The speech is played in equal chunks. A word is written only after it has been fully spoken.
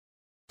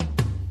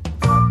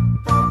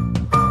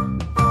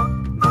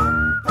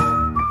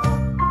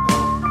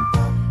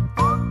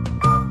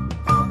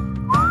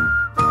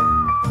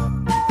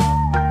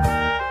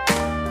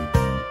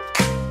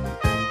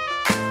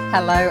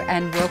Hello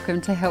and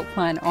welcome to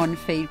Helpline on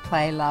Feed,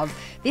 Play, Love.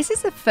 This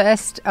is the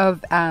first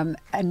of a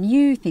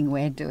new thing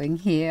we're doing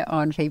here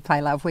on Feed,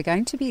 Play, Love. We're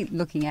going to be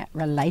looking at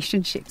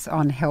relationships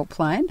on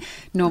Helpline.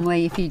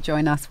 Normally, if you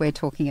join us, we're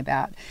talking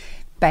about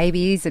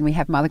babies and we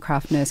have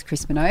Mothercraft nurse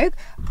Chris Minogue.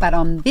 But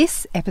on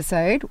this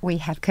episode, we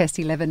have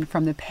Kirsty Levin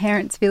from the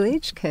Parents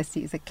Village.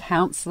 Kirsty is a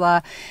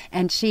counsellor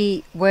and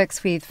she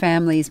works with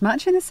families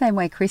much in the same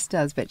way Chris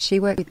does, but she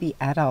works with the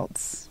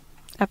adults.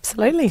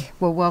 Absolutely.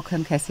 Well,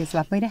 welcome, Kirsty. It's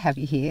lovely to have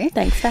you here.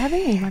 Thanks for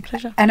having me. My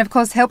pleasure. And, of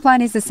course,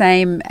 Helpline is the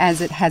same as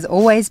it has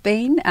always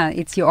been.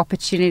 It's your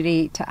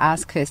opportunity to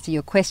ask Kirsty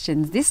your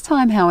questions. This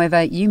time,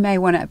 however, you may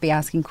want to be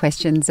asking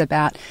questions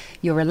about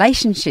your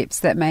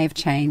relationships that may have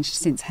changed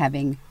since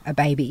having a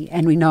baby.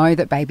 And we know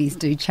that babies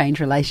do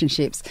change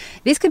relationships.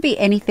 This could be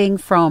anything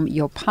from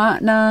your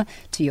partner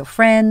to your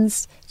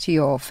friends to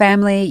your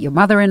family, your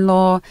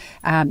mother-in-law,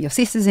 your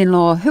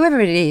sisters-in-law, whoever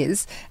it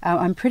is.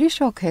 I'm pretty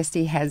sure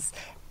Kirsty has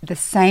the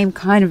same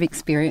kind of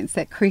experience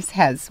that Chris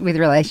has with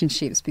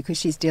relationships because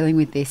she's dealing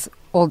with this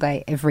all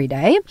day, every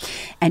day.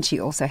 And she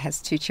also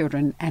has 2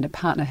 children and a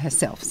partner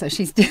herself. So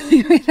she's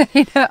dealing with it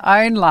in her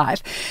own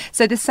life.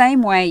 So the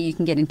same way you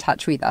can get in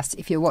touch with us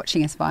if you're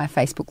watching us via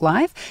Facebook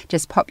Live,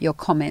 just pop your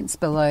comments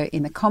below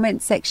in the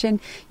comments section.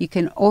 You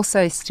can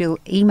also still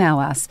email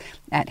us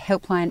at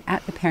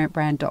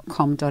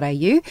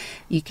helpline@theparentbrand.com.au.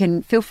 You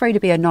can feel free to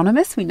be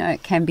anonymous. We know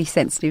it can be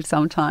sensitive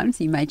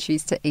sometimes. You may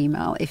choose to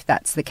email if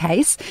that's the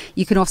case.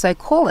 You can also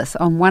call us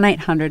on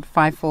 1800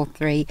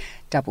 543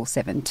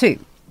 772.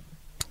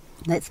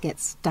 Let's get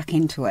stuck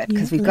into it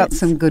because we've got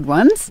some good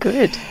ones.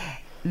 Good.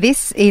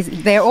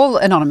 They're all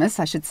anonymous,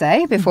 I should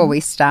say, before we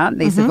start.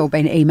 These have all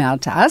been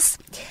emailed to us.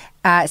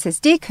 It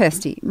says, Dear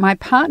Kirsty, my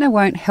partner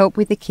won't help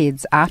with the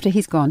kids after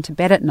he's gone to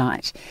bed at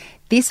night.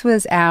 This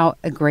was our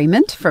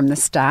agreement from the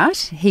start.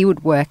 He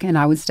would work and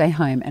I would stay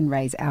home and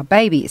raise our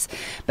babies.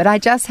 But I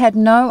just had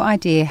no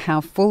idea how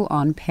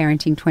full-on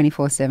parenting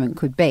 24/7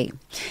 could be.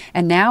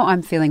 And now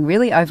I'm feeling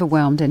really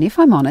overwhelmed and, if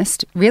I'm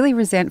honest, really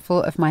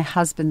resentful of my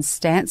husband's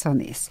stance on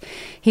this.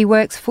 He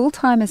works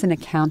full-time as an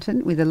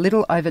accountant with a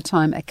little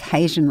overtime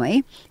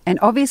occasionally, and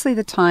obviously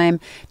the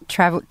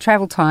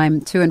travel time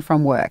to and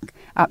from work,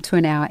 up to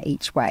an hour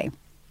each way.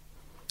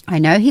 I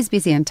know he's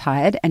busy and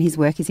tired and his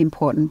work is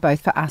important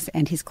both for us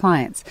and his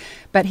clients,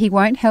 but he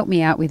won't help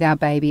me out with our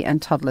baby and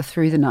toddler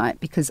through the night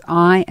because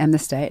I am the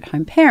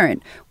stay-at-home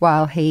parent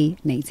while he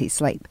needs his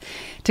sleep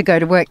to go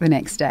to work the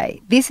next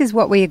day. This is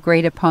what we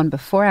agreed upon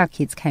before our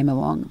kids came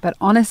along, but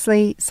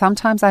honestly,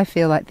 sometimes I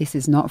feel like this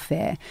is not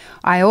fair.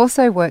 I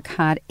also work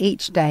hard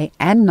each day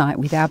and night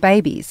with our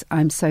babies.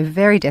 I'm so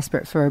very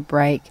desperate for a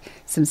break,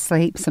 some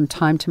sleep, some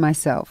time to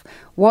myself.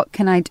 What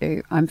can I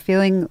do? I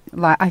feel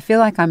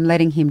like I'm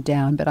letting him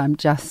down, but I'm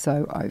just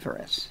so over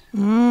it.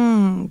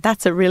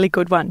 That's a really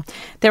good one.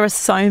 There are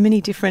so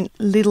many different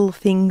little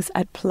things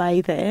at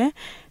play there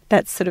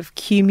that sort of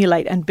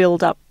accumulate and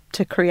build up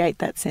to create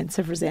that sense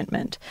of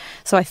resentment.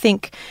 So I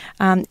think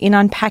in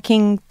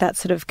unpacking that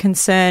sort of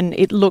concern,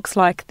 it looks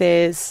like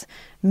there's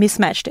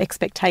mismatched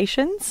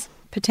expectations,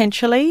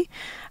 potentially.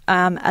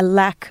 A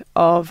lack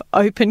of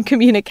open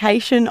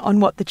communication on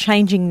what the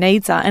changing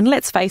needs are. And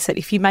let's face it,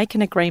 if you make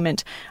an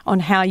agreement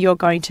on how you're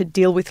going to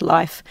deal with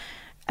life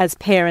as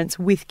parents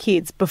with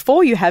kids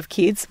before you have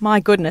kids, my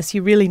goodness,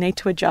 you really need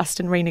to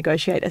adjust and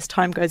renegotiate as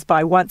time goes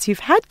by once you've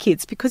had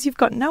kids because you've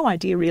got no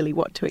idea really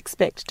what to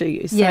expect, do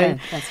you? Yeah,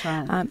 that's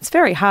right. It's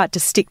very hard to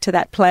stick to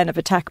that plan of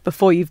attack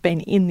before you've been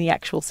in the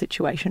actual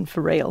situation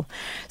for real.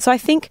 So I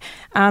think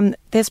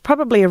there's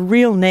probably a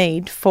real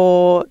need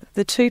for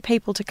the 2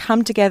 people to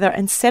come together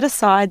and set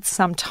aside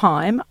some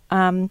time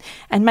and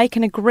make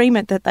an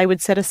agreement that they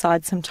would set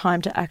aside some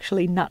time to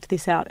actually nut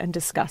this out and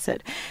discuss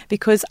it.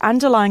 Because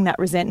underlying that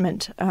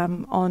resentment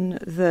on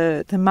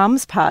the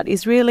mum's part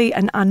is really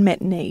an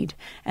unmet need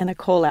and a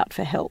call out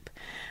for help.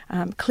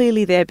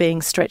 Clearly they're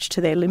being stretched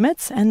to their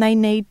limits and they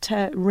need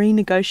to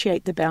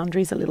renegotiate the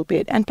boundaries a little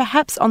bit. And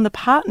perhaps on the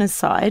partner's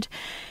side,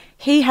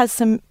 he has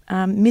some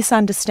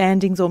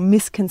misunderstandings or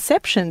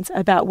misconceptions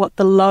about what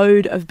the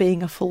load of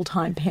being a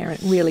full-time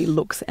parent really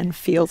looks and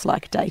feels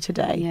like day to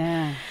day.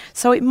 Yeah.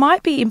 So it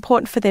might be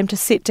important for them to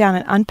sit down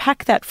and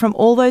unpack that from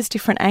all those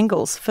different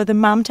angles, for the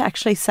mum to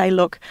actually say,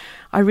 look,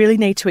 I really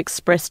need to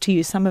express to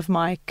you some of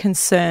my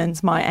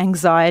concerns, my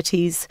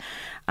anxieties,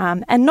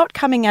 and not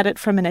coming at it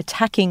from an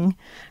attacking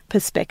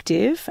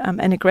perspective,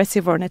 an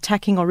aggressive or an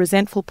attacking or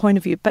resentful point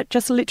of view, but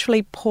just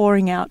literally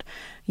pouring out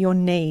your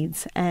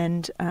needs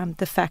and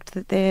the fact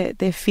that they're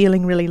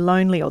feeling really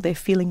lonely or they're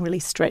feeling really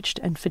stretched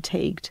and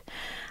fatigued.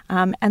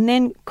 And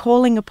then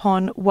calling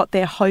upon what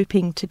they're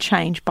hoping to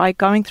change by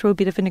going through a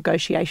bit of a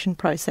negotiation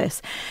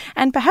process.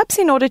 And perhaps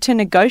in order to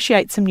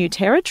negotiate some new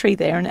territory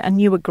there and a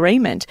new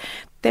agreement,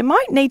 there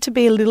might need to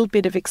be a little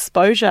bit of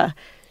exposure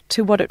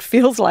to what it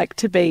feels like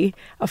to be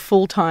a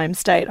full-time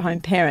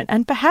stay-at-home parent.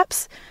 And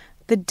perhaps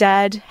the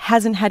dad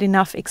hasn't had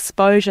enough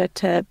exposure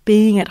to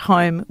being at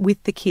home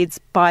with the kids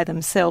by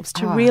themselves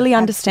to really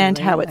understand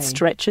how it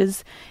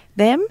stretches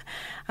them.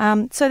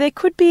 So there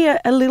could be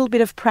a little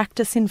bit of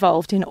practice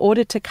involved in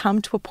order to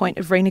come to a point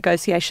of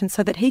renegotiation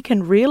so that he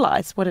can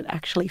realise what it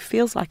actually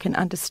feels like and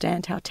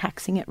understand how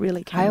taxing it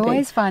really can be. I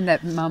always find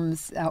that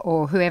mums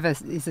or whoever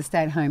is a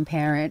stay-at-home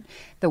parent,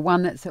 the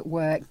one that's at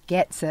work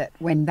gets it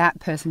when that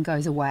person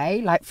goes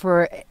away. Like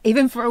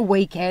even for a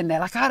weekend, they're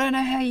like, I don't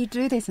know how you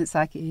do this. And it's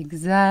like,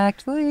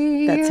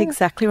 exactly. That's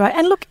exactly right.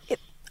 And look,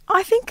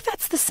 I think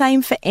that's the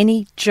same for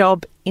any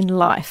job in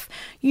life.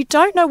 You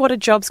don't know what a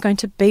job's going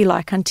to be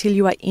like until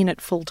you are in it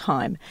full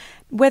time.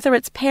 Whether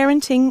it's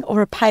parenting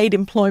or a paid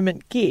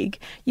employment gig,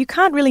 you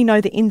can't really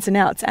know the ins and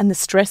outs and the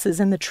stresses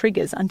and the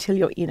triggers until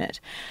you're in it.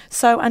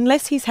 So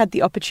unless he's had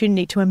the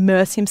opportunity to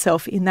immerse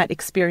himself in that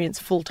experience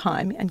full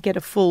time and get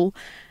a fully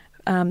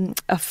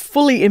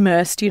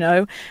immersed,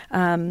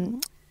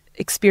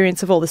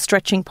 experience of all the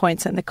stretching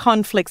points and the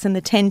conflicts and the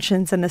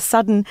tensions and the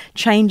sudden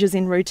changes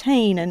in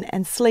routine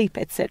and sleep,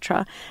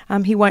 etc.,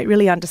 he won't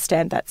really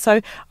understand that. So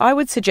I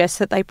would suggest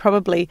that they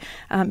probably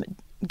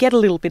get a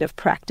little bit of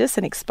practice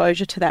and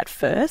exposure to that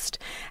first,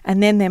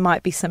 and then there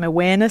might be some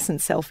awareness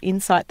and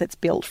self-insight that's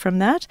built from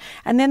that,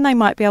 and then they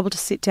might be able to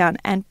sit down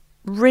and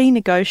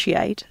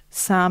renegotiate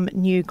some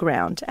new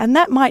ground. And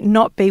that might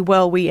not be,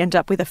 well, we end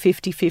up with a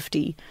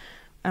 50-50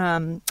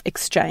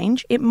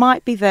 exchange. It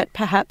might be that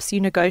perhaps you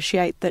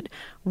negotiate that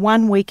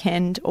one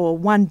weekend or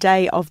one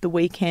day of the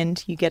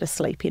weekend you get a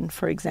sleep in,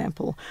 for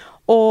example.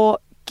 Or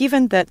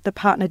given that the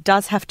partner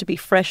does have to be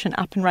fresh and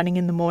up and running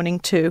in the morning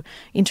to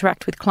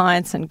interact with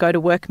clients and go to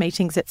work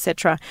meetings,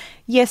 etc.,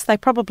 yes, they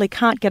probably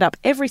can't get up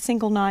every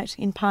single night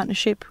in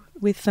partnership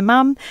with the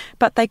mum,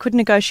 but they could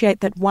negotiate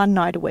that one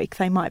night a week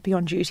they might be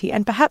on duty.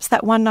 And perhaps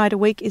that one night a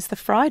week is the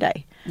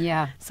Friday.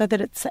 Yeah. So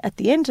that it's at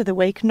the end of the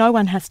week, no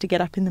one has to get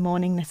up in the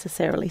morning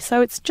necessarily. So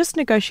it's just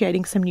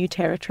negotiating some new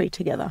territory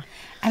together.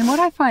 And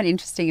what I find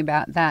interesting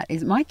about that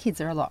is my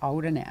kids are a lot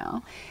older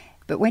now.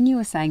 But when you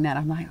were saying that,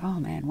 I'm like, oh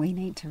man, we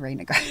need to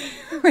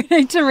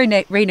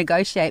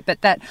renegotiate.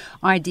 But that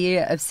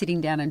idea of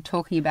sitting down and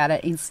talking about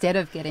it instead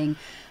of getting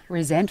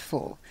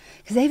resentful.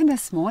 Because even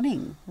this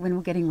morning when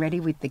we're getting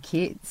ready with the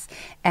kids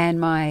and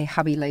my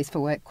hubby leaves for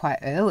work quite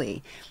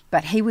early,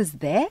 but he was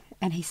there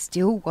and he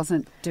still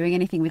wasn't doing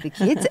anything with the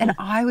kids. And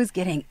I was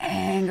getting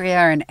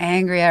angrier and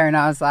angrier. And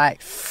I was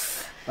like,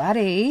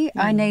 buddy,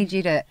 I need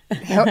you to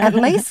at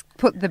least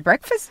put the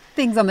breakfast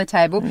things on the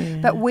table.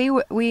 But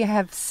we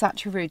have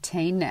such a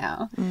routine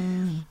now.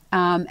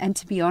 And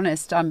to be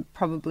honest, I'm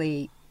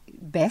probably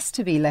best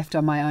to be left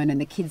on my own and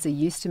the kids are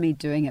used to me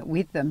doing it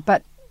with them.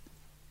 But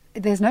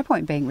there's no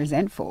point being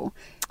resentful.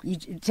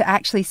 To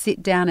actually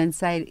sit down and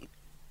say,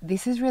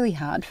 this is really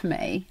hard for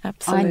me.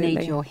 Absolutely. I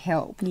need your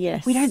help.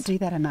 Yes. We don't do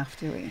that enough,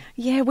 do we?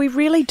 Yeah, we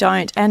really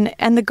don't. And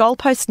the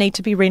goalposts need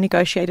to be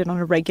renegotiated on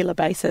a regular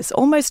basis.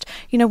 Almost,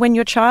 when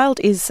your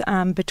child is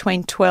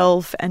between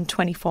 12 and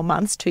 24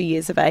 months, 2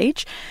 years of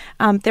age,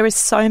 there is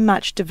so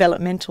much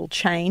developmental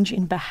change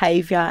in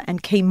behaviour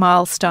and key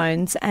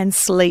milestones and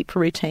sleep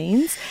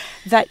routines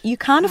that you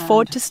can't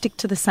afford to stick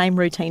to the same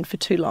routine for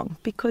too long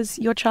because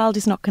your child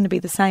is not going to be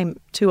the same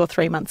 2 or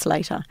 3 months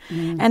later.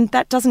 And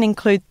that doesn't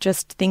include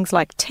just things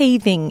like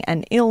teething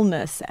and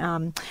illness,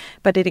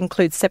 but it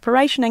includes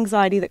separation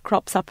anxiety that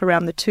crops up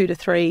around the 2 to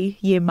 3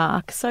 year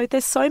mark. So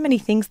there's so many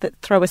things that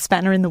throw a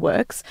spanner in the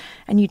works,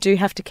 and you do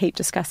have to keep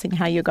discussing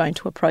how you're going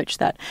to approach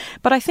that.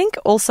 But I think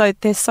also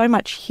there's so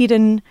much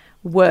hidden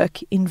work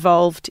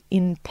involved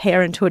in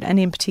parenthood and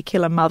in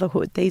particular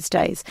motherhood these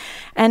days.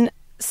 And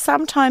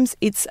sometimes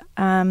it's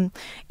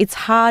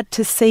hard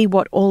to see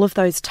what all of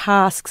those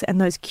tasks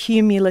and those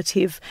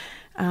cumulative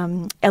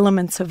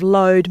elements of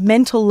load,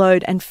 mental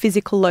load and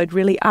physical load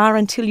really are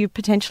until you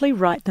potentially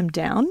write them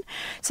down.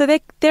 So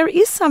there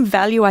is some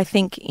value, I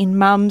think, in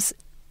mums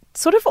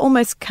sort of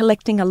almost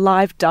collecting a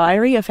live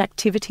diary of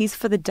activities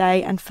for the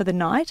day and for the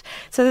night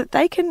so that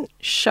they can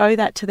show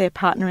that to their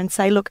partner and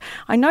say, look,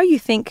 I know you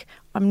think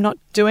I'm not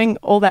doing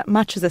all that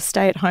much as a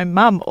stay-at-home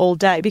mum all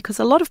day, because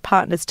a lot of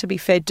partners, to be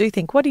fair, do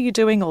think, what are you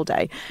doing all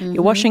day?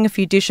 You're washing a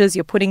few dishes,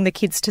 you're putting the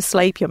kids to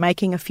sleep, you're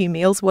making a few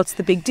meals. What's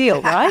the big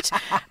deal, right?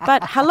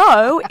 But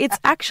hello, it's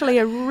actually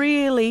a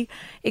really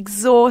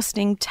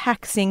exhausting,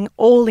 taxing,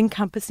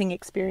 all-encompassing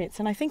experience.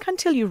 And I think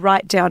until you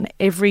write down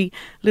every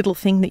little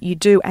thing that you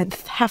do and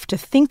have to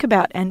think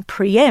about and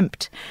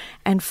preempt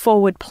and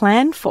forward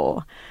plan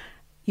for,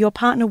 your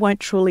partner won't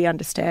truly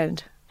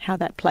understand how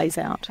that plays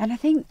out. And I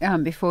think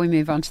before we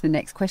move on to the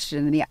next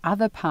question, the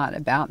other part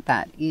about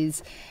that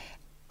is,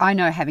 I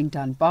know, having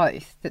done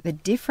both, that the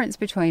difference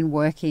between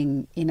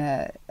working in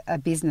a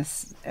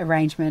business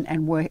arrangement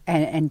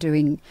and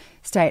doing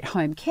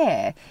stay-at-home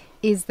care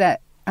is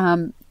that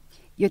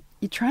you're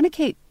trying to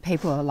keep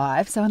people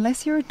alive. So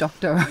unless you're a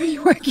doctor or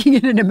you're working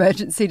in an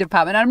emergency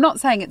department, I'm not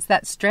saying it's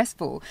that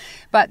stressful,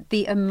 but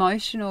the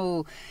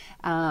emotional,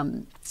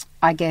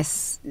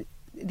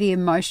 the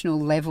emotional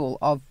level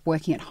of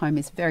working at home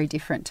is very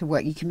different to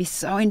work. You can be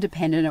so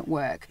independent at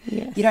work.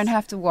 Yes. You don't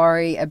have to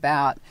worry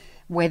about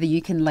whether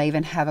you can leave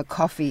and have a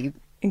coffee.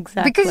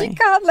 Exactly. Because you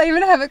can't leave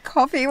and have a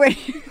coffee when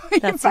you've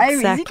That's babies.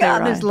 exactly You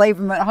can't right. just leave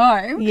them at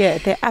home. Yeah,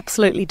 they're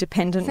absolutely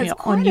dependent So it's on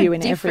quite you a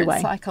in every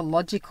way.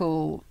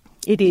 psychological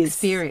It is.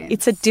 experience.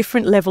 It's a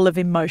different level of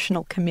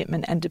emotional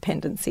commitment and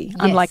dependency,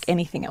 unlike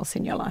anything else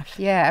in your life.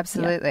 Yeah,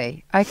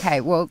 absolutely. Yeah.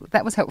 Okay, well,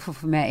 that was helpful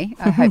for me.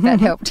 I hope that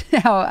helped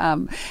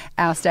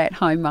our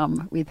stay-at-home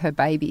mum with her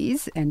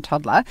babies and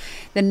toddler.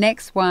 The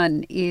next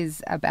one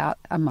is about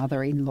a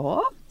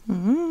mother-in-law.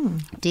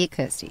 Dear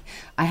Kirsty,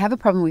 I have a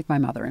problem with my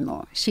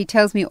mother-in-law. She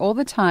tells me all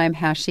the time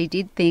how she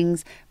did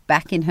things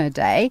back in her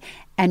day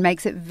and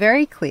makes it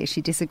very clear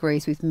she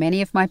disagrees with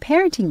many of my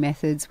parenting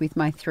methods with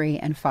my 3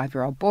 and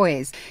 5-year-old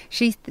boys.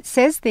 She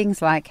says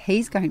things like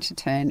he's going to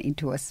turn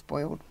into a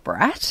spoiled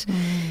brat.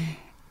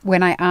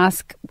 When I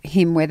ask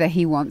him whether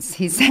he wants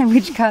his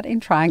sandwich cut in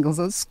triangles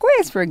or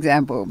squares, for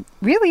example.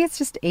 Really, it's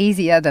just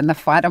easier than the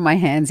fight on my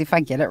hands if I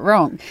get it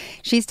wrong.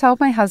 She's told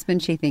my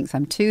husband she thinks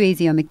I'm too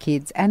easy on the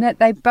kids and that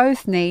they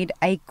both need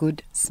a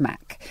good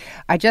smack.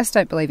 I just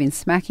don't believe in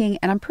smacking,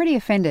 and I'm pretty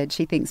offended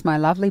she thinks my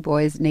lovely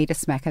boys need a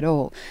smack at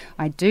all.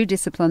 I do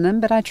discipline them,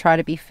 but I try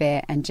to be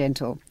fair and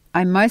gentle.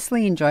 I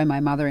mostly enjoy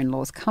my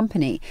mother-in-law's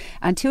company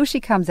until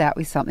she comes out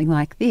with something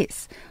like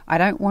this. I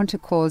don't want to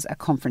cause a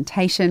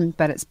confrontation,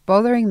 but it's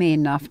bothering me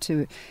enough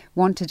to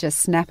want to just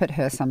snap at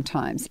her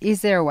sometimes.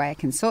 Is there a way I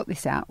can sort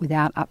this out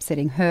without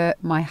upsetting her,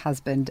 my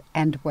husband,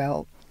 and,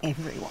 well,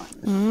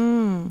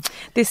 everyone?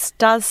 This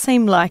does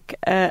seem like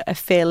a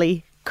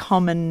fairly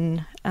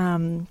common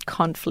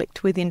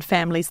conflict within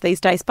families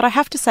these days. But I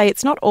have to say,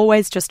 it's not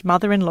always just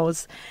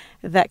mother-in-laws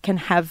that can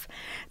have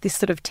this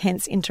sort of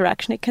tense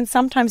interaction. It can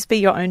sometimes be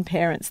your own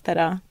parents that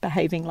are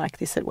behaving like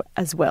this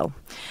as well.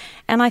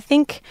 And I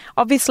think,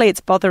 obviously, it's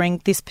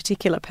bothering this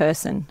particular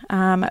person.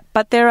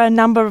 But there are a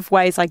number of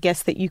ways, I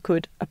guess, that you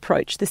could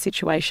approach the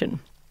situation.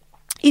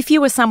 If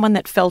you were someone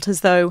that felt as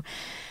though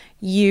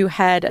you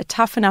had a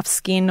tough enough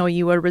skin or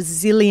you were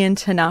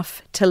resilient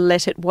enough to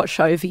let it wash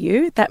over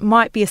you, that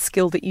might be a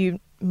skill that you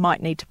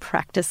might need to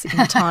practice in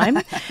time.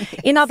 Yes.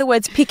 In other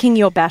words, picking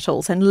your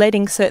battles and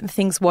letting certain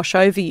things wash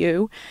over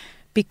you,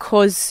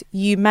 because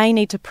you may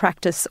need to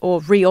practice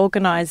or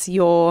reorganize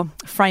your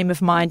frame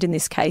of mind in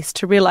this case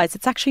to realize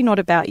it's actually not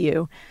about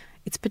you.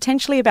 It's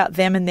potentially about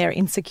them and their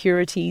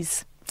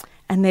insecurities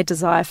and their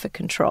desire for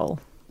control.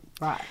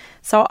 Right.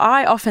 So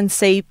I often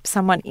see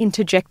someone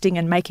interjecting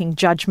and making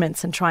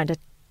judgments and trying to,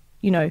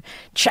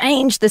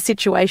 change the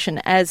situation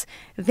as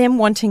them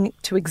wanting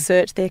to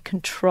exert their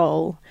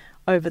control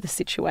over the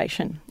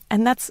situation.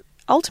 And that's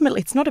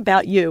ultimately, it's not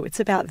about you, it's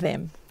about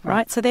them,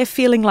 right? So they're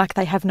feeling like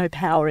they have no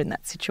power in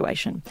that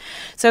situation.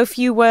 So if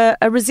you were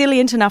a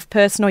resilient enough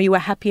person or you were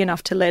happy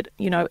enough to let,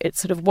 it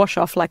sort of wash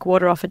off like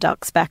water off a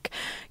duck's back,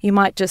 you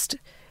might just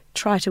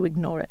try to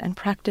ignore it and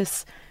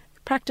practice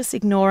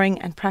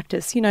ignoring and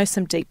practice,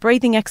 some deep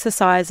breathing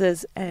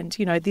exercises and,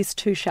 this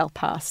too shall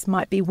pass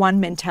might be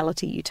one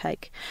mentality you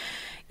take.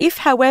 If,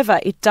 however,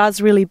 it does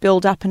really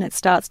build up and it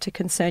starts to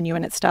concern you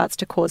and it starts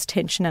to cause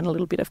tension and a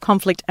little bit of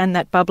conflict and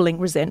that bubbling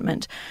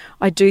resentment,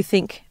 I do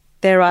think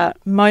there are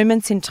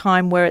moments in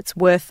time where it's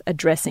worth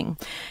addressing.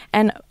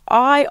 And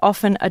I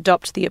often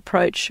adopt the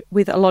approach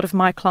with a lot of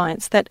my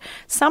clients that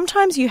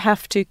sometimes you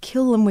have to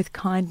kill them with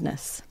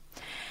kindness.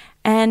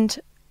 And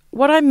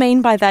what I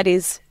mean by that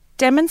is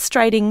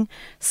demonstrating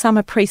some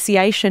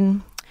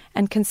appreciation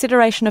and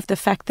consideration of the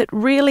fact that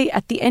really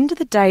at the end of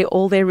the day,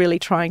 all they're really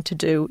trying to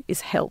do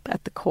is help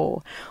at the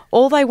core.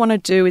 All they want to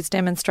do is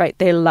demonstrate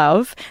their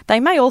love. They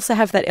may also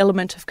have that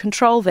element of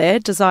control there,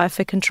 desire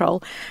for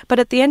control, but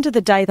at the end of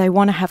the day, they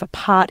want to have a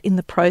part in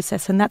the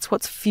process, and that's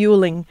what's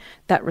fueling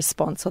that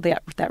response or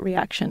that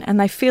reaction. And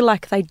they feel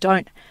like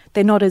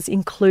they're not as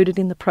included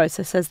in the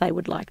process as they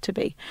would like to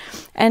be.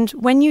 And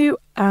when you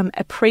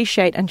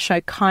appreciate and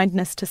show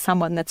kindness to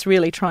someone that's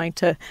really trying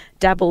to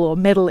dabble or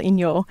meddle in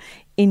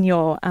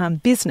your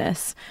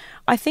business,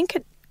 I think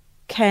it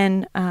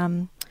can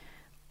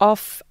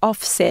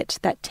offset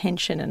that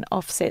tension and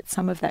offset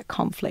some of that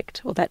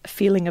conflict or that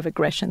feeling of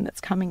aggression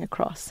that's coming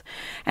across.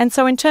 And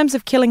so in terms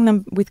of killing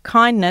them with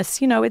kindness,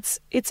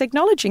 it's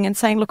acknowledging and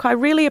saying, look, I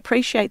really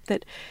appreciate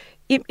that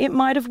it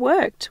might have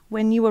worked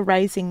when you were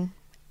raising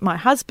my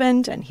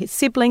husband and his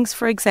siblings,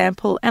 for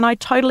example, and I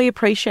totally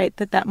appreciate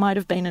that might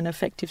have been an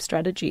effective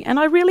strategy. And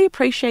I really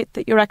appreciate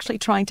that you're actually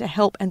trying to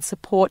help and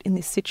support in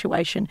this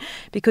situation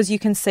because you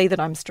can see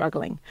that I'm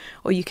struggling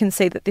or you can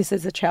see that this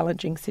is a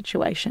challenging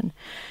situation.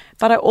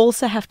 But I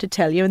also have to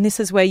tell you, and this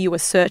is where you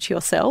assert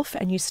yourself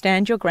and you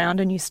stand your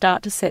ground and you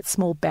start to set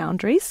small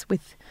boundaries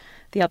with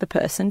the other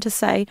person to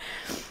say,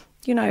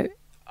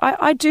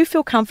 I do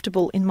feel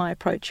comfortable in my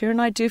approach here and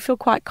I do feel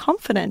quite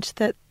confident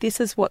that this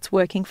is what's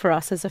working for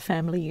us as a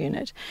family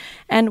unit.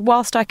 And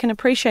whilst I can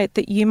appreciate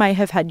that you may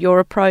have had your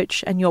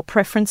approach and your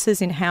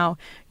preferences in how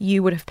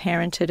you would have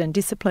parented and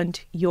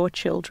disciplined your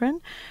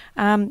children,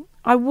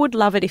 I would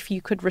love it if you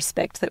could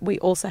respect that we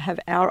also have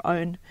our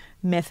own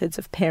methods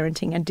of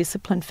parenting and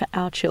discipline for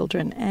our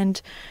children.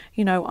 And,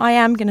 you know, I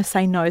am going to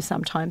say no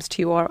sometimes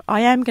to you, or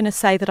I am going to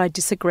say that I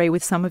disagree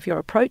with some of your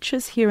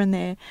approaches here and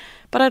there,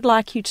 but I'd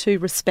like you to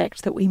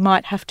respect that we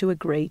might have to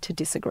agree to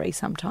disagree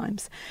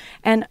sometimes.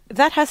 And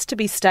that has to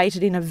be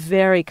stated in a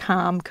very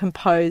calm,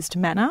 composed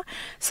manner.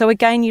 So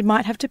again, you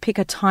might have to pick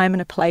a time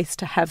and a place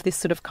to have this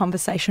sort of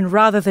conversation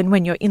rather than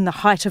when you're in the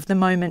height of the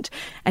moment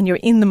and you're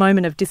in the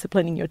moment of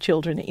disciplining your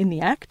children in the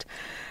act.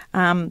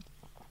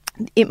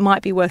 It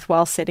might be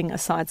worthwhile setting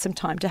aside some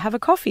time to have a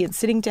coffee and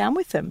sitting down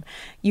with them.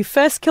 You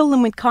first kill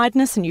them with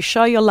kindness and you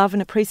show your love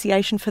and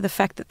appreciation for the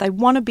fact that they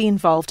want to be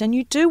involved, and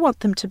you do want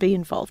them to be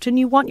involved, and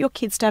you want your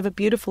kids to have a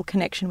beautiful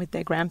connection with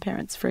their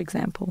grandparents, for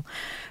example.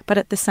 But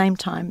at the same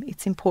time,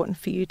 it's important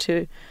for you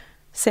to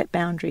set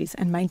boundaries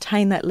and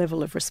maintain that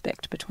level of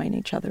respect between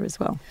each other as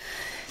well.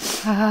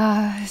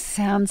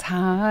 Sounds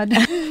hard.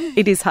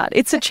 It is hard.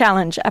 It's a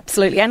challenge,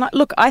 absolutely. And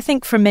look, I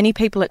think for many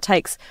people it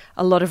takes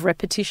a lot of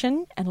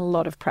repetition and a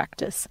lot of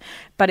practice,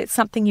 but it's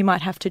something you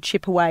might have to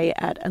chip away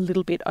at a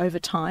little bit over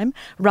time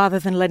rather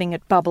than letting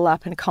it bubble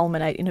up and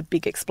culminate in a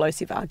big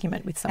explosive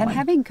argument with someone. And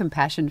having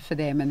compassion for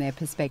them and their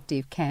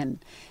perspective can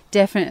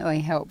definitely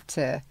help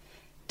to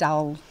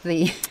dull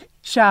the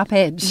sharp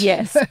edge.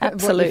 Yes,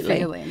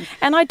 absolutely.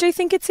 And I do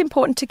think it's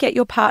important to get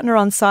your partner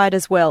on side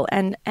as well,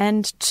 and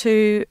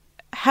to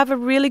have a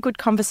really good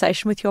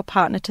conversation with your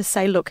partner to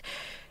say, look,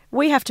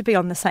 we have to be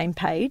on the same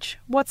page.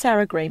 What's our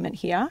agreement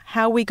here?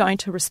 How are we going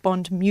to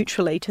respond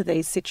mutually to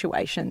these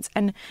situations?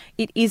 And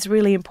it is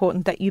really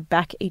important that you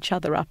back each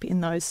other up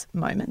in those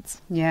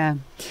moments. Yeah.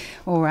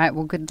 All right.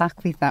 Well, good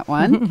luck with that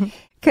one.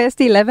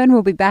 Kirsty Levin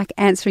will be back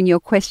answering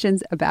your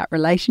questions about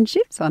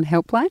relationships on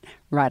Helpline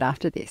right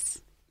after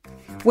this.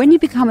 When you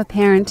become a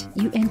parent,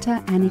 you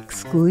enter an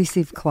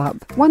exclusive club,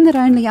 one that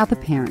only other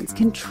parents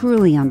can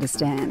truly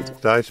understand.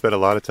 I spent a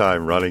lot of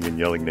time running and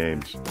yelling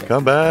names.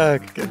 Come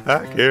back, get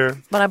back here.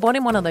 But I bought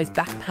him one of those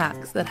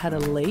backpacks that had a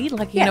lead,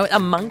 like, you know, a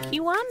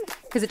monkey one.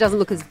 Because it doesn't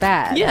look as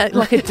bad. Yeah,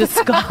 like a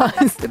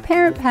disguise. The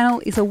Parent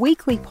Panel is a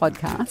weekly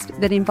podcast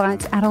that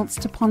invites adults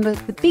to ponder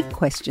the big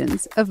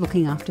questions of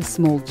looking after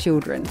small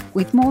children,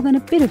 with more than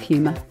a bit of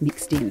humour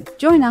mixed in.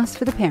 Join us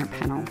for The Parent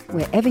Panel,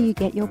 wherever you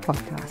get your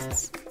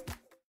podcasts.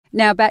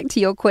 Now back to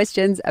your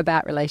questions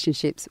about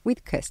relationships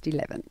with Kirsty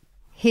Levin.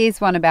 Here's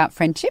one about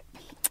friendship.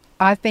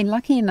 I've been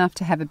lucky enough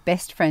to have a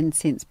best friend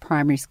since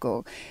primary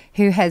school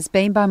who has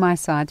been by my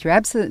side through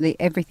absolutely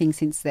everything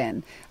since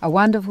then. A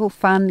wonderful,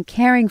 fun,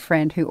 caring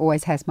friend who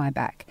always has my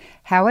back.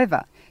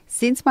 However,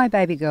 since my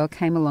baby girl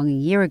came along a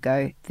year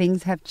ago,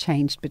 things have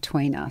changed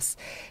between us.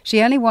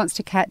 She only wants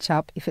to catch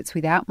up if it's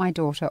without my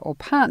daughter or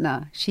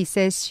partner. She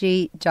says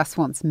she just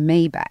wants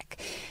me back,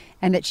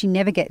 and that she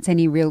never gets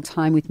any real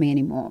time with me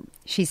anymore.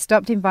 She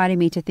stopped inviting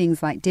me to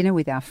things like dinner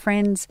with our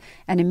friends,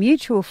 and a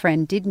mutual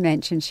friend did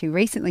mention she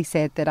recently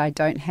said that I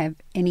don't have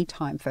any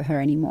time for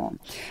her anymore.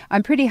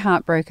 I'm pretty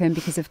heartbroken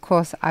because, of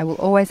course, I will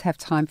always have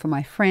time for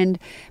my friend,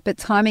 but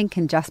timing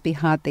can just be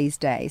hard these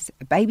days.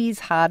 A baby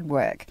is hard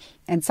work,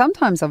 and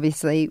sometimes,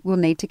 obviously, we'll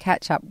need to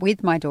catch up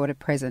with my daughter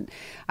present.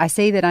 I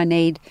see that I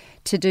need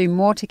to do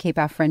more to keep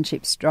our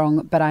friendship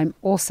strong, but I'm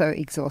also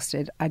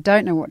exhausted. I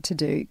don't know what to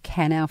do.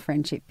 Can our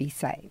friendship be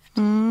saved?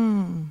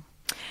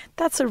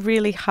 That's a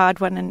really hard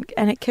one,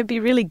 and it can be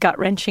really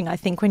gut-wrenching, I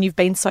think, when you've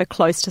been so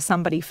close to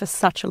somebody for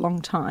such a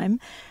long time,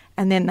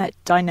 and then that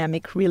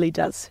dynamic really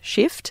does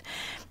shift.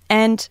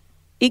 And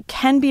it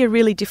can be a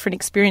really different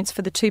experience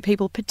for the two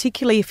people,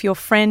 particularly if your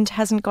friend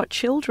hasn't got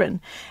children.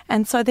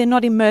 And so they're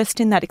not immersed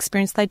in that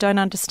experience. They don't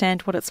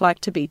understand what it's like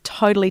to be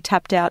totally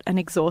tapped out and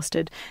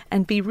exhausted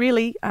and be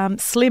really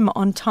slim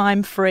on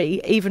time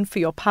free, even for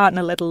your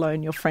partner, let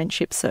alone your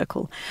friendship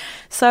circle.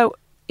 So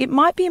it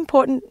might be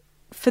important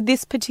for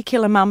this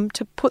particular mum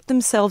to put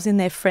themselves in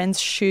their friend's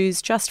shoes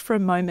just for a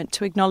moment,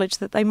 to acknowledge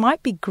that they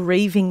might be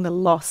grieving the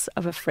loss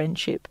of a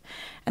friendship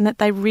and that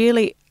they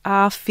really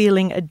are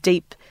feeling a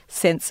deep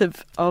sense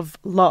of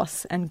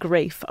loss and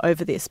grief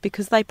over this,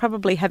 because they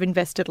probably have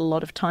invested a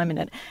lot of time in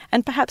it.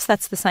 And perhaps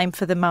that's the same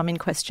for the mum in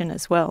question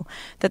as well,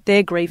 that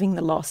they're grieving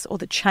the loss or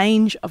the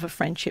change of a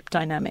friendship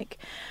dynamic.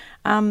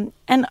 And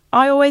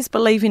I always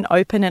believe in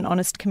open and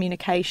honest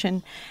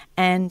communication,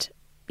 and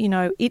you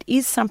know, it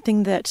is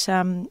something that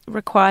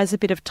requires a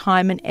bit of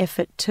time and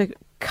effort to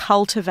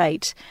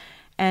cultivate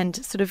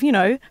and sort of, you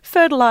know,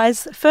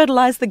 fertilise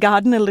the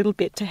garden a little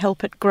bit to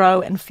help it grow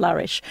and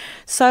flourish.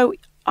 So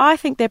I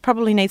think there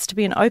probably needs to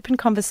be an open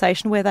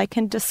conversation where they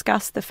can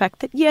discuss the fact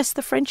that, yes,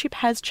 the friendship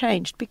has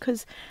changed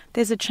because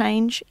there's a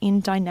change in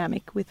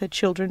dynamic with a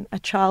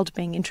child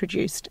being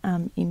introduced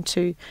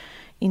into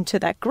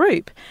that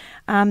group.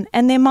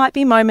 And there might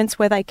be moments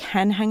where they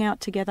can hang out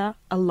together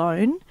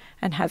alone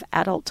and have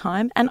adult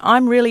time. And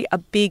I'm really a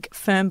big,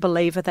 firm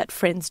believer that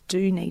friends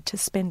do need to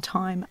spend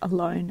time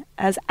alone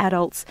as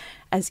adults,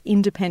 as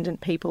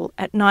independent people,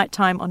 at night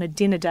time on a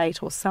dinner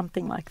date or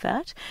something like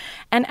that.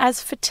 And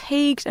as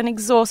fatigued and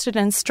exhausted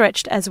and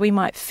stretched as we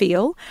might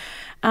feel,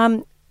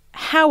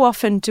 how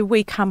often do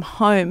we come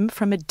home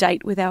from a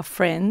date with our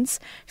friends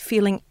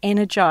feeling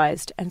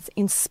energised and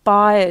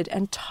inspired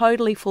and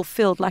totally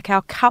fulfilled, like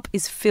our cup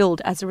is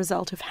filled as a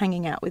result of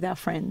hanging out with our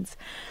friends?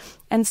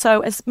 And so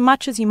as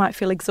much as you might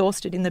feel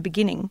exhausted in the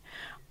beginning,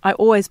 I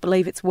always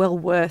believe it's well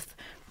worth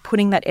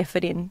putting that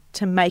effort in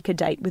to make a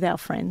date with our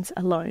friends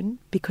alone,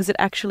 because it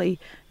actually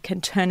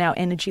can turn our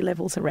energy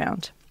levels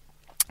around.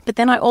 But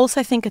then I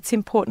also think it's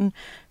important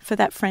for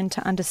that friend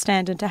to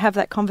understand and to have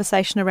that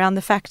conversation around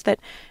the fact that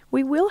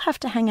we will have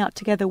to hang out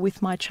together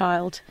with my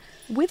child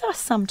with us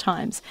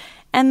sometimes,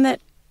 and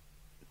that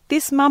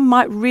this mum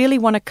might really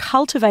want to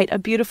cultivate a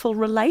beautiful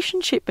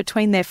relationship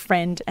between their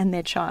friend and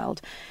their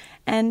child,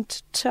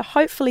 and to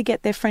hopefully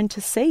get their friend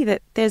to see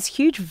that there's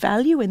huge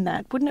value in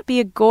that. Wouldn't it be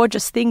a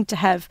gorgeous thing to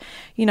have,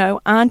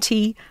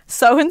 Auntie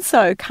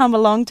so-and-so come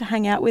along to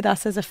hang out with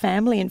us as a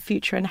family in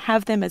future, and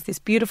have them as this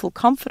beautiful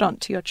confidant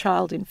to your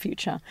child in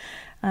future,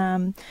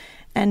 and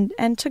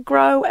to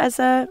grow as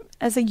a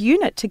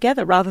unit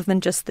together rather than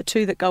just the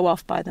two that go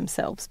off by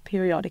themselves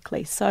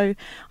periodically. So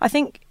I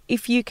think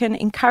if you can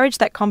encourage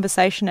that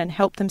conversation and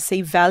help them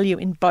see value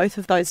in both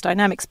of those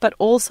dynamics, but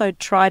also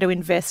try to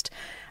invest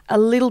a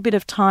little bit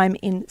of time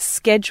in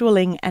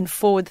scheduling and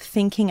forward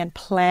thinking and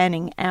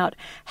planning out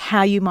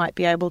how you might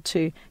be able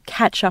to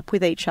catch up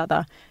with each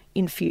other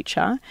in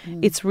future,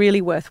 it's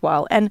really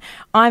worthwhile. And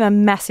I'm a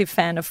massive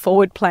fan of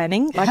forward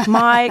planning. Like,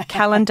 my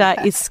calendar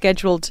is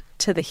scheduled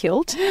to the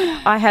hilt.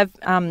 I have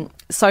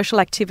social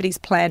activities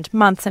planned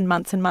months and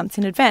months and months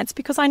in advance,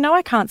 because I know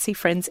I can't see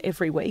friends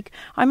every week.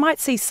 I might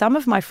see some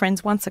of my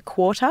friends once a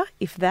quarter,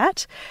 if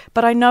that,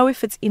 but I know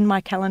if it's in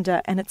my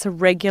calendar and it's a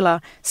regular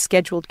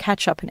scheduled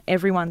catch-up and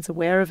everyone's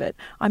aware of it,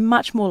 I'm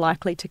much more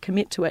likely to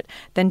commit to it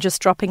than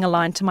just dropping a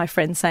line to my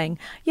friend saying,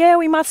 yeah,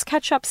 we must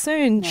catch up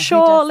soon. Yeah,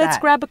 sure, let's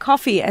grab a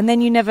coffee. And then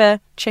you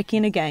never check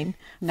in again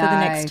for the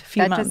next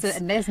few months.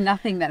 And there's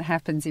nothing that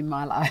happens in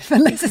my life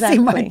unless it's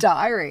in my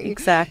diary.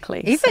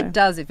 Exactly. If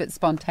it's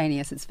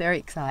spontaneous, it's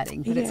very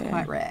exciting, but it's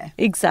quite rare.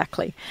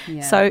 Exactly.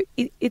 Yeah. So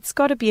it's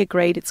got to be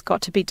agreed, it's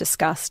got to be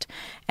discussed,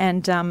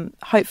 and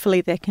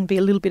hopefully there can be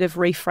a little bit of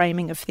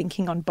reframing of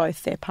thinking on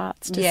both their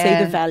parts to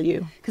see the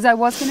value. Because I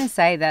was going to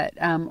say that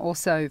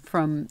also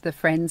from the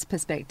friend's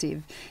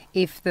perspective,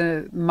 if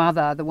the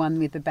mother, the one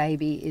with the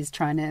baby, is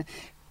trying to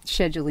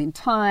schedule in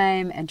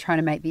time and trying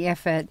to make the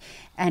effort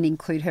and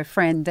include her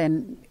friend,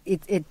 then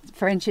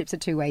friendship's a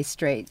two-way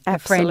street.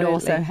 Absolutely. The friend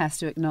also has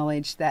to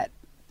acknowledge that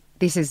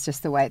this is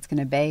just the way it's going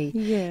to be.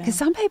 Yeah. Because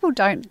some people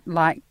don't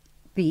like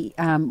the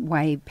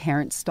way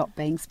parents stop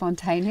being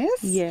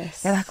spontaneous.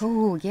 Yes. They're like,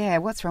 oh, yeah,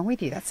 what's wrong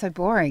with you? That's so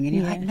boring. And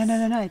you're like,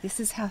 no, this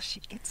is how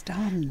shit gets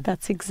done.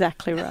 That's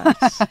exactly right.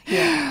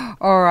 Yeah.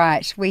 All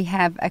right. We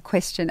have a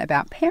question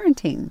about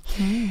parenting.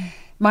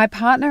 My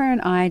partner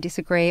and I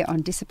disagree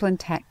on discipline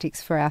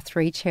tactics for our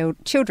three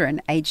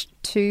children aged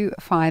 2,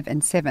 5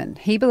 and 7.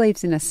 He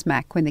believes in a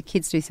smack when the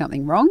kids do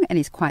something wrong and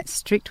is quite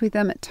strict with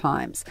them at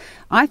times.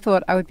 I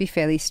thought I would be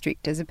fairly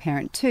strict as a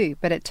parent too,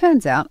 but it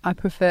turns out I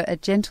prefer a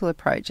gentle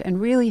approach and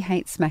really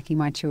hate smacking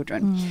my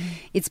children.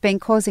 It's been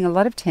causing a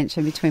lot of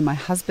tension between my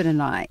husband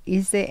and I.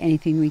 Is there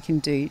anything we can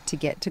do to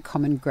get to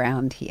common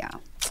ground here?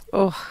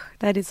 Oh,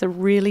 that is a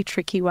really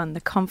tricky one,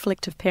 the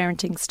conflict of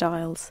parenting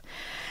styles.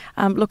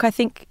 Look, I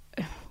think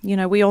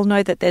we all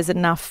know that there's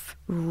enough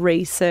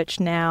research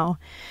now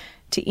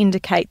to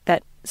indicate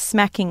that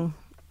smacking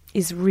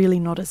is really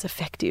not as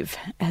effective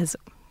as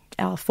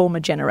our former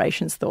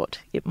generations thought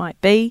it might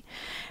be,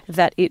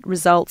 that it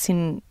results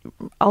in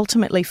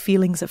ultimately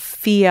feelings of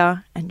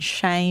fear and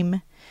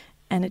shame,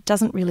 and it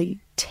doesn't really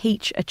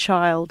teach a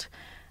child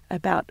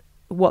about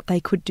what they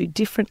could do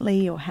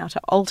differently or how to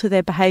alter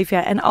their behaviour,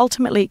 and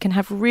ultimately it can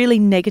have really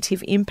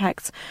negative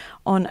impacts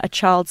on a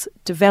child's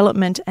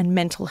development and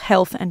mental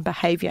health and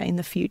behaviour in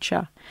the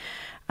future.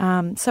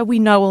 So we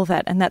know all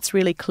that, and that's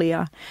really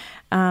clear.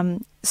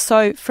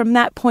 So from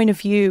that point of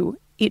view,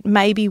 it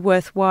may be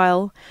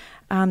worthwhile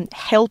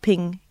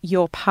helping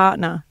your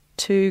partner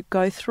to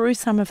go through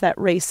some of that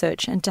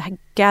research and to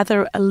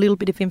gather a little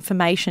bit of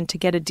information to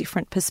get a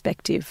different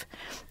perspective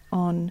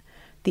on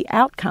the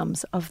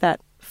outcomes of that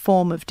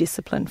form of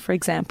discipline, for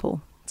example.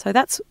 So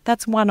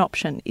that's one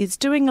option, is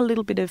doing a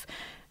little bit of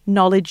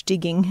knowledge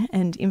digging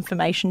and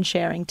information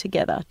sharing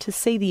together to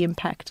see the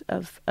impact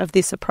of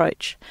this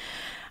approach.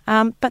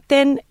 But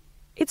then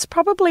it's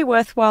probably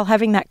worthwhile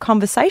having that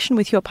conversation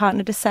with your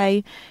partner to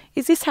say,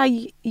 is this how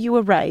you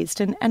were raised?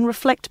 And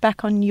reflect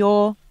back on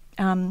your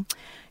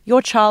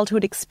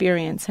childhood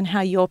experience and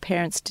how your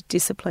parents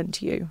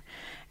disciplined you.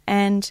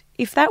 And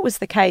if that was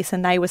the case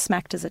and they were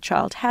smacked as a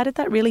child, how did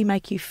that really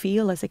make you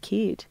feel as a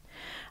kid?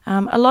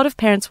 A lot of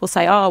parents will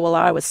say, oh, well,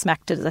 I was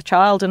smacked as a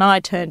child and I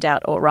turned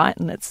out all right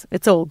and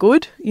it's all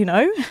good,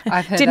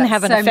 I've heard didn't that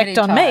have an so effect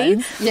on many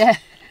me. times. Yeah.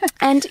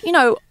 And,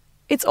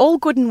 it's all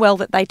good and well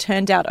that they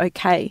turned out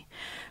okay.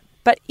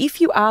 But if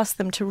you ask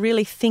them to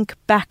really think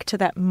back to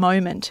that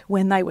moment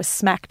when they were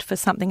smacked for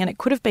something, and it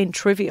could have been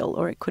trivial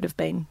or it could have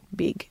been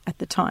big at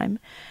the time,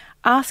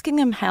 asking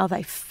them how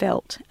they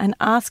felt and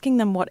asking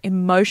them what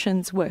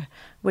emotions were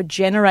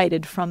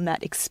generated from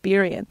that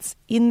experience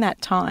in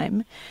that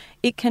time,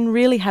 it can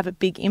really have a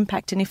big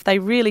impact. And if they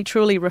really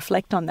truly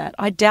reflect on that,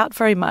 I doubt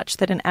very much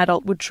that an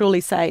adult would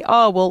truly say,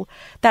 oh, well,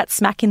 that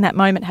smack in that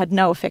moment had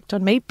no effect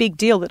on me. Big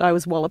deal that I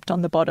was walloped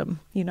on the bottom,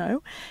 you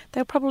know.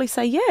 They'll probably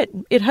say, yeah,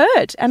 it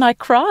hurt and I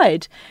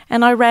cried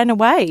and I ran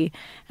away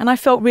and I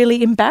felt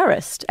really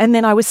embarrassed. And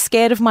then I was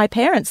scared of my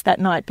parents that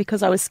night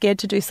because I was scared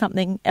to do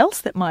something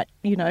else that might,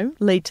 you know,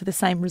 lead to the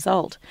same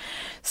result.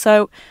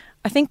 So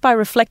I think by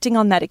reflecting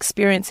on that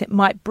experience, it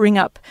might bring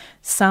up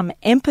some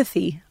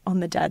empathy on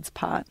the dad's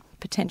part,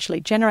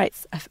 potentially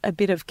generates a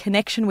bit of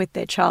connection with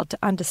their child to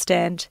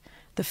understand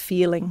the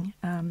feeling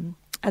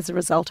as a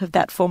result of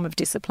that form of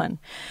discipline.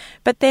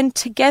 But then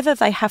together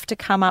they have to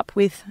come up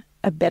with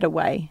a better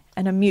way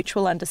and a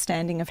mutual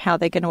understanding of how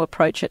they're going to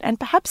approach it. And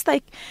perhaps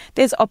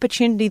there's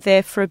opportunity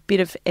there for a bit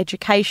of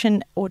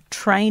education or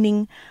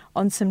training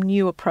on some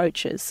new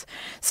approaches.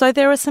 So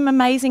there are some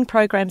amazing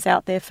programs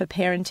out there for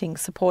parenting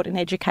support and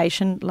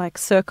education, like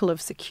Circle of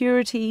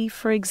Security,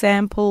 for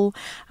example.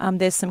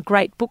 There's some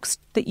great books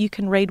that you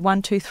can read.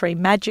 1, 2, 3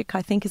 Magic,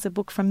 I think, is a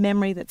book from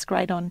memory that's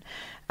great on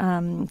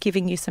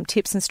giving you some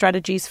tips and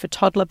strategies for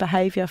toddler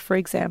behaviour, for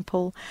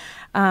example.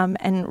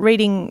 And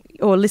reading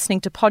or listening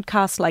to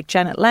podcasts like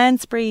Janet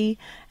Lansbury.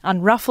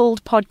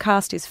 Unruffled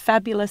podcast is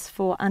fabulous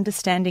for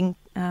understanding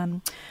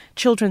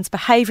children's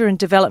behaviour and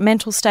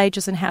developmental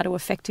stages and how to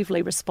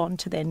effectively respond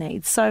to their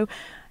needs. So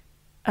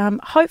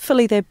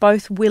hopefully they're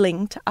both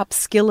willing to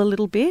upskill a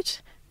little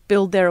bit,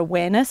 build their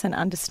awareness and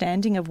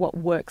understanding of what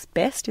works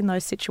best in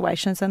those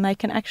situations, and they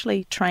can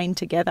actually train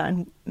together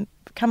and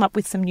come up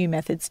with some new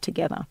methods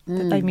together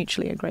that they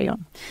mutually agree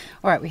on.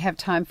 All right, we have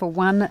time for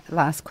one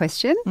last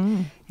question.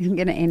 I'm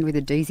going to end with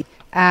a doozy.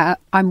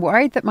 I'm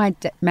worried that my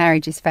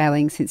marriage is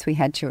failing since we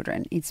had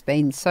children. It's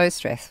been so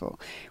stressful,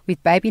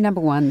 with baby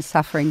number 1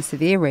 suffering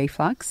severe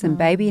reflux and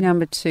baby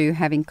number 2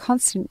 having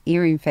constant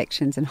ear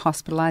infections and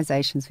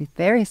hospitalisations with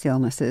various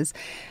illnesses.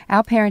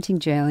 Our parenting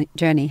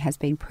journey has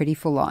been pretty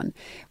full on.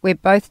 We're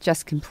both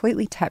just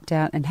completely tapped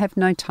out and have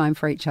no time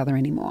for each other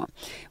anymore.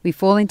 We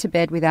fall into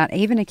bed without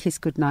even a kiss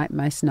goodnight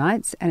most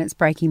nights, and it's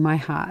breaking my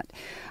heart.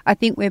 I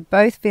think we're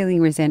both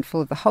feeling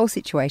resentful of the whole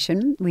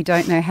situation. We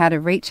don't know how to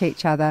reach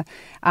each other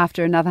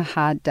after another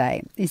hard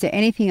day. Is there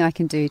anything I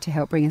can do to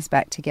help bring us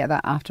back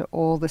together after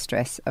all the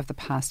stress of the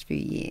past few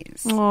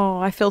years? Oh,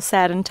 I feel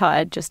sad and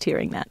tired just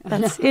hearing that.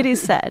 It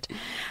is sad.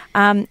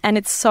 And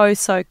it's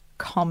so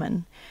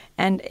common.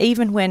 And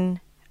even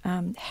when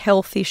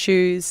health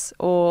issues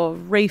or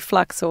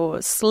reflux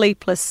or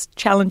sleepless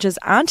challenges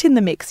aren't in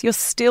the mix, you're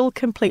still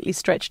completely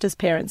stretched as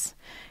parents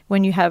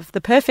when you have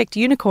the perfect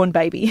unicorn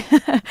baby.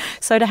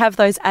 So to have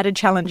those added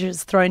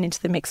challenges thrown into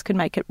the mix can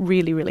make it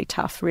really, really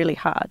tough, really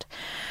hard.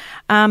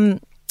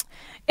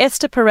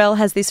 Esther Perel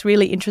has this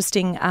really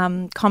interesting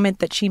comment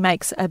that she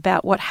makes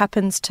about what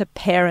happens to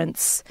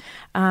parents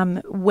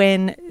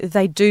when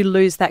they do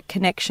lose that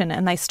connection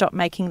and they stop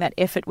making that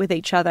effort with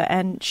each other.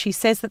 And she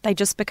says that they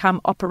just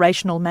become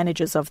operational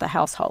managers of the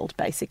household,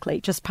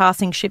 basically, just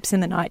passing ships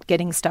in the night,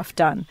 getting stuff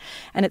done.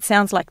 And it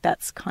sounds like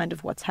that's kind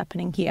of what's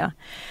happening here.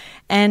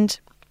 And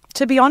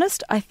to be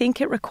honest, I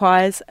think it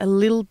requires a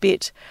little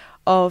bit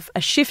of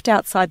a shift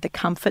outside the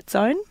comfort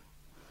zone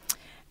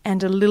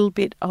and a little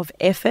bit of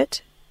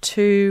effort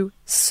to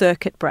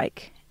circuit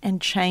break and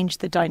change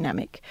the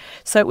dynamic.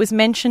 So it was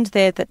mentioned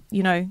there that,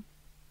 you know,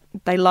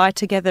 they lie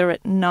together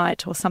at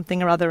night or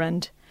something or other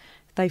and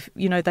they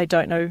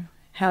don't know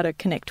how to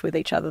connect with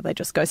each other. They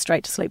just go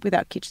straight to sleep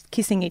without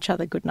kissing each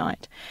other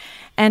goodnight.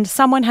 And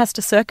someone has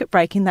to circuit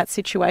break in that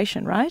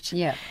situation, right?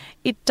 Yeah.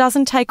 It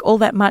doesn't take all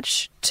that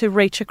much to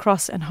reach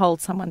across and hold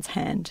someone's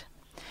hand.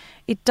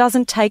 It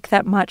doesn't take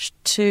that much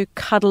to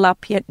cuddle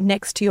up yet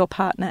next to your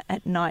partner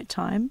at night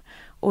time,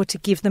 or to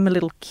give them a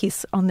little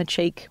kiss on the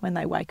cheek when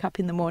they wake up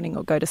in the morning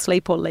or go to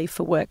sleep or leave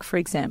for work, for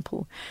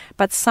example.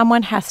 But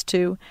someone has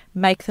to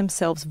make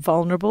themselves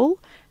vulnerable,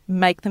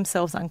 make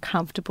themselves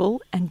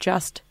uncomfortable, and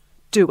just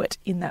do it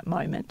in that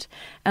moment.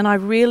 And I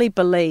really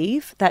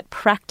believe that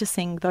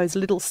practicing those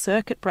little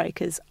circuit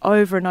breakers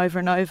over and over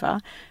and over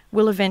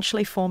will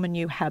eventually form a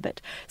new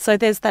habit. So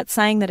there's that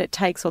saying that it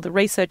takes, or the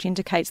research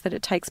indicates that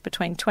it takes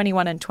between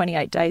 21 and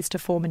 28 days to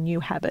form a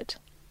new habit.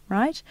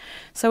 Right?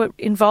 So it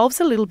involves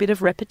a little bit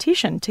of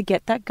repetition to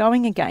get that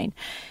going again.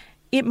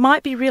 It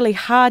might be really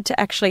hard to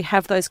actually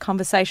have those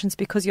conversations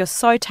because you're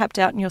so tapped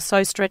out and you're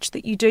so stretched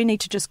that you do need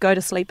to just go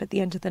to sleep at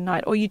the end of the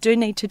night, or you do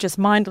need to just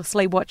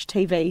mindlessly watch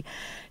TV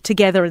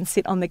together and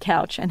sit on the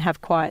couch and have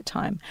quiet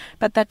time.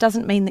 But that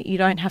doesn't mean that you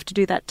don't have to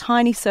do that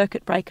tiny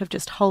circuit break of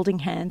just holding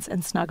hands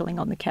and snuggling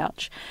on the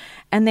couch.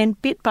 And then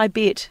bit by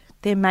bit,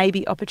 there may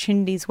be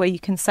opportunities where you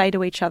can say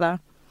to each other,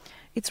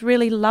 it's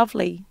really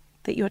lovely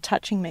that you're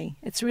touching me.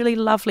 It's really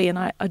lovely and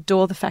I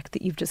adore the fact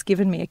that you've just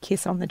given me a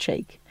kiss on the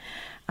cheek.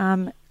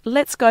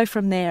 Let's go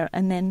from there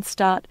and then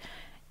start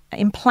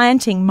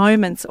implanting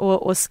moments or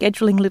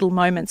scheduling little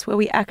moments where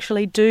we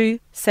actually do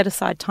set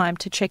aside time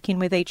to check in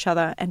with each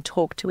other and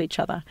talk to each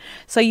other.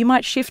 So you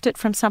might shift it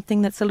from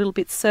something that's a little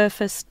bit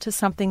surface to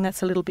something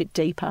that's a little bit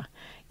deeper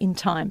in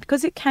time,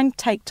 because it can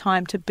take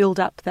time to build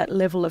up that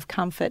level of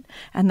comfort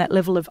and that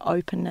level of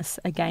openness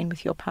again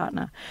with your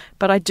partner.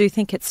 But I do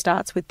think it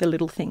starts with the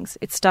little things.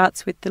 It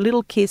starts with the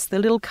little kiss, the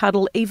little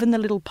cuddle, even the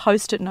little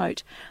post-it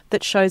note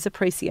that shows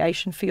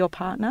appreciation for your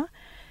partner,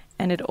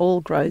 and it all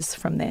grows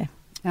from there.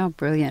 Oh,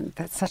 brilliant.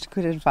 That's such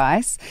good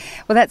advice.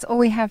 Well, that's all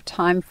we have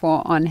time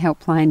for on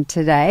Helpline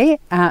today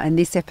in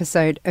this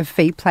episode of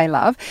Feed, Play,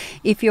 Love.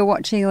 If you're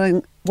watching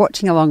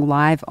along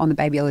live on the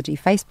Babyology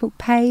Facebook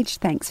page,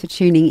 thanks for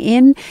tuning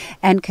in.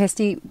 And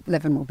Kirsty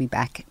Levin will be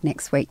back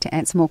next week to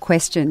answer more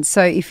questions.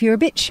 So if you're a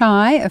bit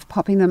shy of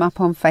popping them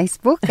up on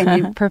Facebook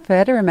and you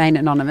prefer to remain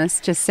anonymous,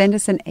 just send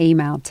us an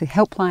email to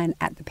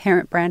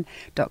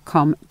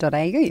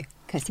helpline@theparentbrand.com.au.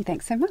 Kirsty,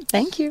 thanks so much.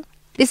 Thank you.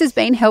 This has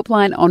been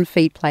Helpline on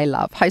Feed, Play,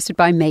 Love, hosted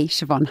by me,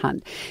 Siobhan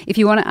Hunt. If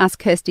you want to ask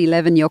Kirsty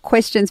Levin your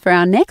questions for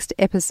our next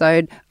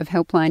episode of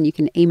Helpline, you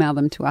can email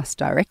them to us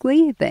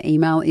directly. The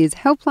email is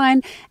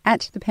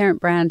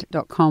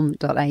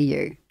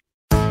helpline@theparentbrand.com.au.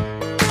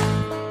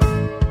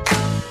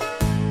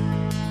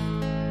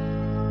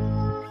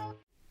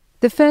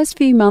 The first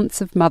few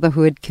months of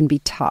motherhood can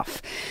be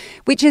tough,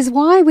 which is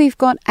why we've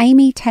got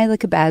Amy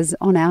Taylor-Kabbaz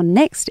on our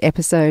next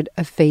episode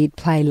of Feed,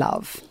 Play,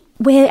 Love.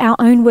 We're our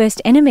own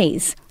worst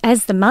enemies.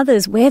 As the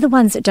mothers, we're the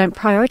ones that don't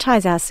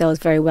prioritise ourselves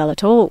very well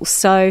at all.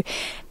 So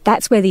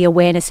that's where the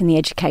awareness and the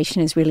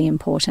education is really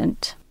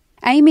important.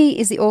 Amy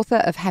is the author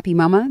of Happy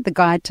Mama, The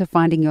Guide to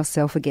Finding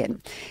Yourself Again.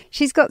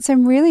 She's got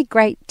some really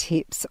great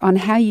tips on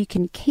how you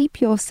can keep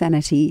your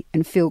sanity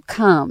and feel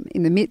calm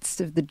in the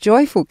midst of the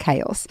joyful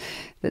chaos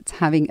that's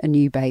having a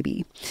new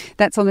baby.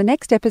 That's on the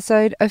next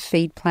episode of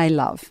Feed, Play,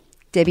 Love.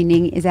 Debbie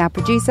Ning is our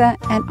producer,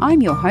 and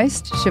I'm your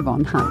host,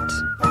 Siobhan Hunt.